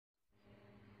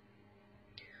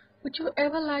Would you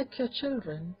ever like your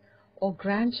children or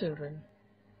grandchildren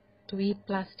to eat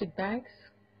plastic bags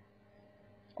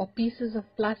or pieces of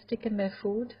plastic in their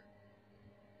food?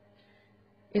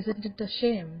 Isn't it a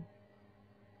shame?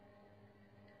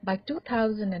 By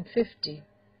 2050,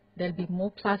 there'll be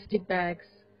more plastic bags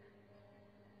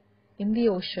in the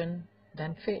ocean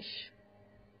than fish.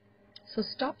 So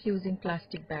stop using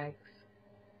plastic bags.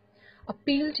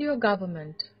 Appeal to your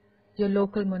government, your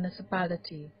local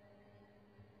municipality,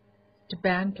 to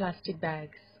ban plastic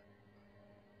bags.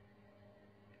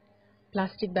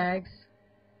 Plastic bags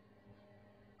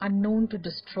are known to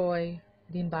destroy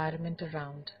the environment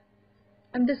around.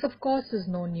 And this, of course, is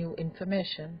no new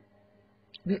information.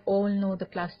 We all know the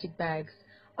plastic bags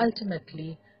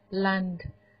ultimately land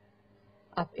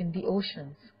up in the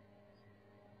oceans.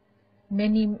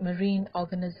 Many marine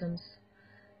organisms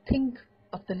think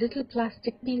of the little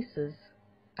plastic pieces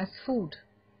as food,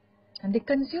 and they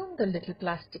consume the little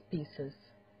plastic pieces.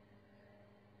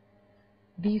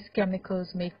 These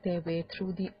chemicals make their way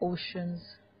through the ocean's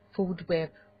food web,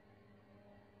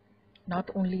 not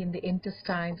only in the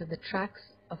intestines and the tracts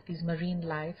of these marine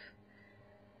life,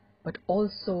 but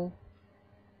also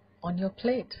on your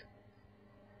plate,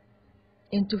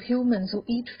 into humans who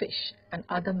eat fish and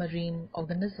other marine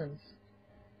organisms.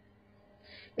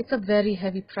 It's a very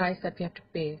heavy price that we have to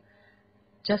pay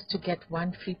just to get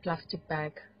one free plastic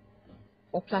bag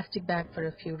or plastic bag for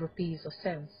a few rupees or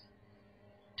cents,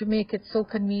 to make it so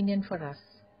convenient for us.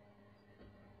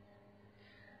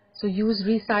 So use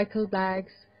recycled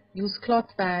bags, use cloth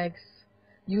bags,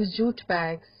 use jute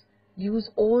bags, use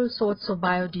all sorts of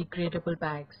biodegradable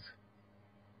bags.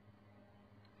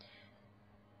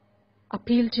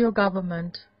 Appeal to your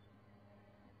government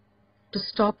to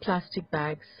stop plastic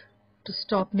bags, to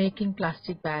stop making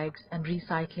plastic bags and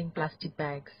recycling plastic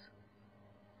bags.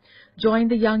 Join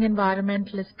the Young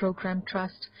Environmentalist Program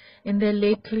Trust in their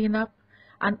lake cleanup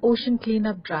and ocean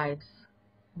cleanup drives,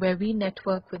 where we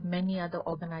network with many other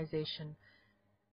organizations